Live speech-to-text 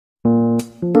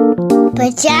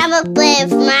Pajama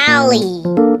with Marley.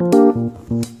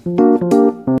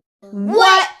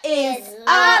 What is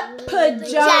up,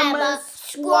 Pajama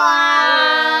Squad?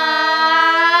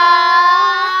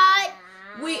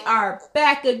 We are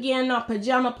back again on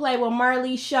Pajama Play with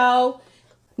Marley show.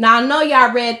 Now, I know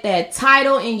y'all read that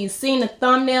title and you seen the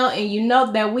thumbnail and you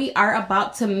know that we are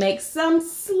about to make some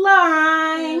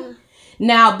slime.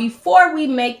 Now, before we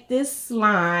make this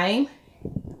slime,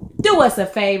 do us a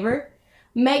favor.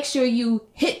 Make sure you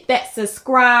hit that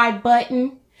subscribe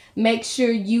button. Make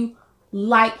sure you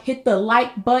hit the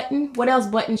like button. What else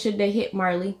button should they hit,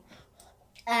 Marley?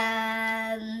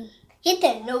 Hit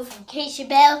that notification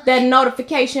bell. That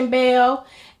notification bell.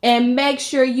 And make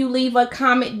sure you leave a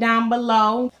comment down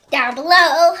below.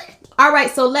 All right,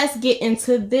 so let's get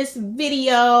into this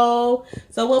video.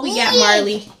 So what we got,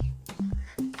 Marley?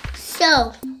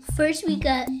 So, first we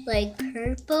got like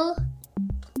purple,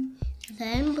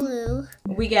 then blue.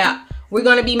 We're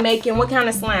gonna be making what kind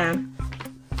of slime?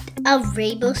 A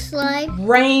rainbow slime.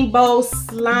 Rainbow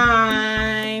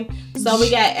slime. So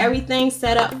we got everything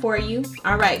set up for you.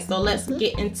 All right, so let's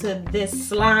get into this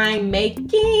slime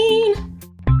making.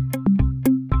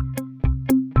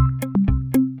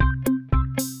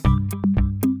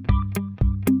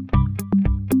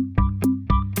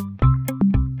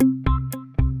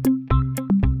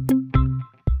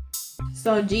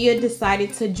 So Gia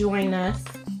decided to join us.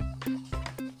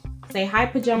 Say hi,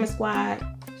 Pajama Squad.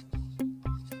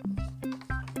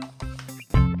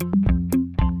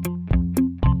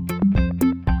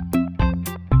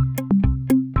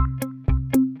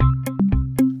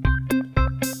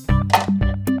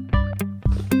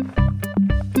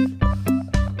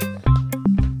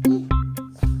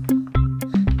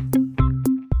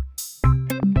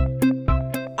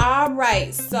 All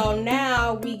right, so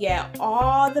now we got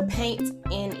all the paint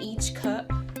in each cup.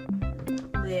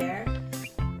 There.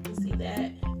 You see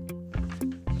that?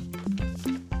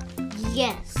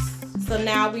 Yes. So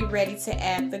now we're ready to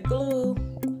add the glue.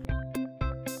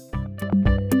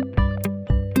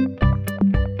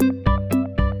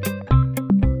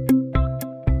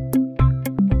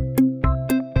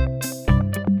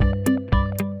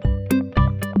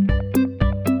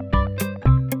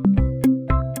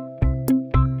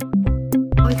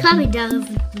 We're coming down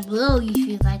below. You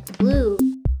should like the blue.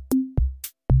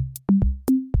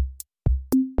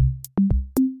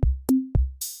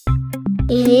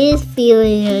 It is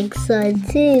feeling like sun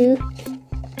too.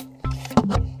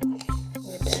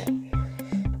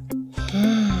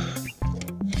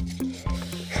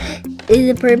 It's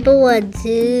a purple one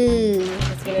too.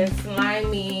 It's getting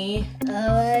slimy. Oh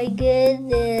my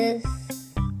goodness.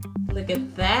 Look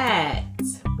at that.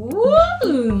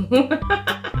 Woo!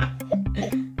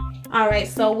 All right,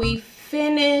 so we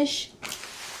finished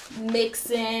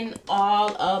mixing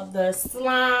all of the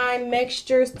slime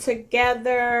mixtures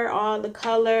together, all the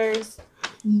colors.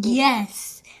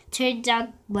 Yes. Turns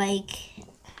out like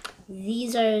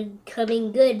these are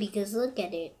coming good because look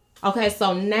at it. Okay,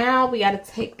 so now we got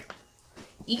to take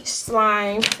each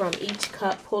slime from each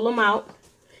cup, pull them out,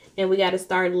 and we got to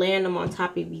start laying them on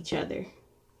top of each other.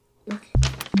 Okay.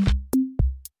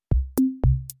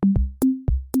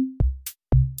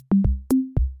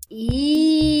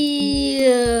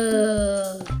 Ew.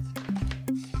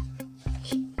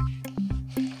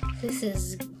 This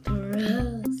is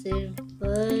gross and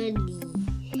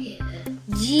funny.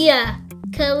 Gia,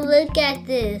 come look at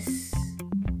this.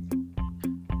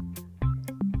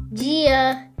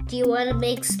 Gia, do you want to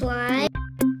make slime?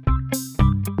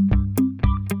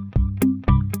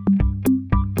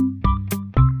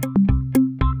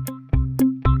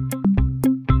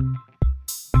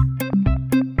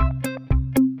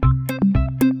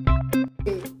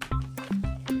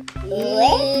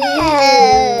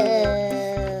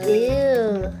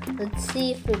 Ew. Let's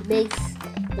see if it makes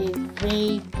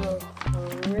a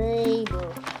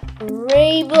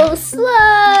rainbow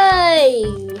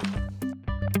slime.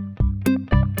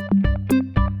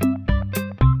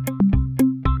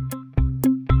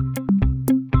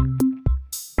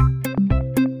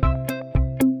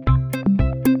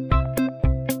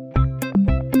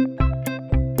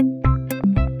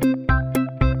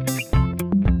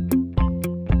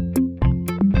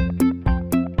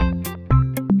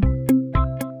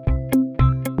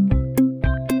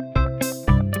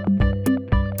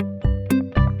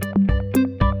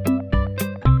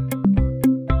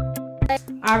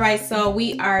 All right, so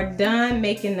we are done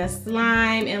making the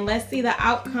slime, and let's see the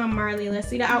outcome, Marley. Let's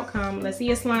see the outcome. Let's see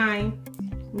your slime.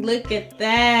 Look at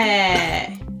that.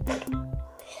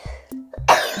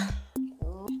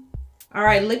 All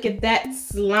right, look at that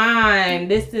slime.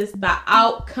 This is the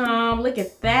outcome. Look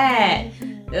at that.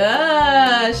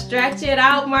 Yeah, stretch it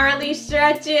out, Marley.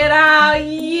 Stretch it out.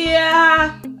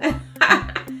 Yeah.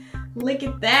 Look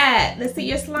at that. Let's see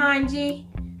your slime, G.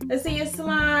 Let's see your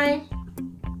slime.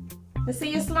 Let's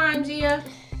see your slime, Gia.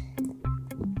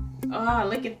 Oh,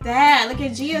 look at that. Look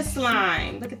at Gia's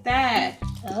slime. Look at that.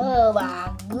 Oh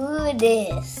my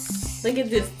goodness. Look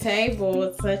at this table.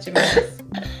 It's such a mess.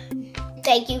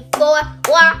 Thank you for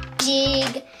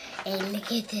watching. And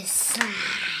look at this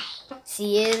slime.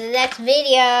 See you in the next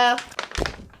video.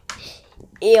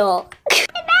 Ew.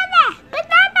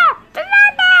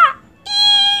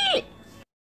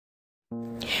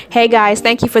 Hey guys,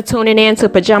 thank you for tuning in to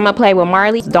Pajama Play with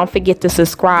Marley. Don't forget to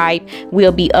subscribe.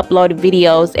 We'll be uploading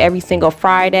videos every single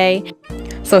Friday.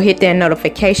 So hit that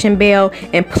notification bell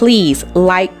and please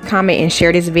like, comment, and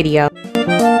share this video.